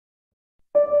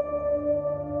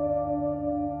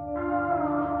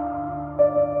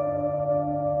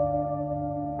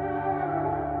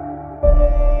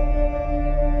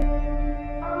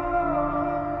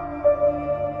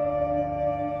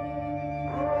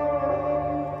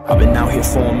I've been out here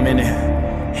for a minute,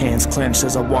 hands clenched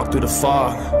as I walk through the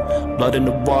fog. Blood in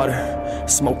the water,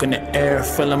 smoke in the air,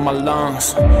 filling my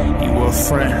lungs. You were a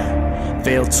friend,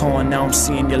 veil torn, now I'm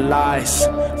seeing your lies,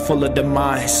 full of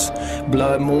demise.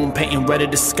 Blood moon painting red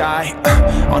of the sky,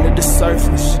 under the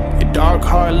surface, your dark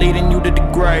heart leading you to the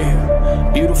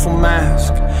grave. Beautiful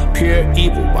mask, pure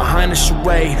evil behind the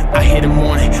charade. I hear the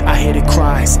mourning, I hear the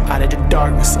cries, out of the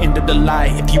darkness, into the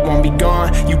light. If you want me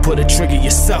gone, you put a trigger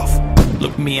yourself.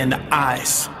 Look me in the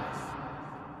eyes.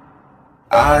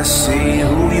 I see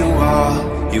who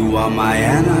you are my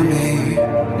enemy,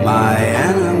 my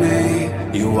enemy.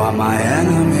 You are my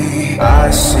enemy.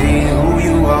 I see who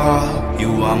you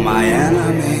are my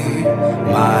enemy,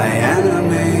 my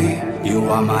enemy. You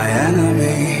are my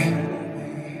enemy.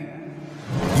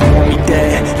 You want me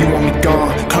dead, you want me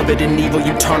gone, covered in evil,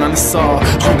 you turn on the saw.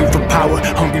 Hungry for power,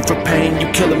 hungry for pain,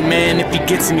 you kill a man if he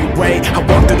gets in your way. I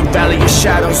walk through the valley of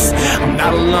shadows, I'm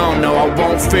not alone, no I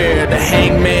won't fear. The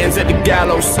hangman's at the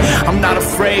gallows, I'm not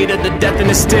afraid of the death in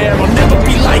the stare. I'll never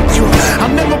be like you,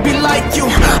 I'll never be like you.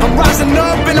 I'm rising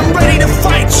up and I'm ready to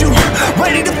fight you,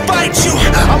 ready to fight you.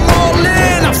 I'm all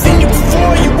in, I've seen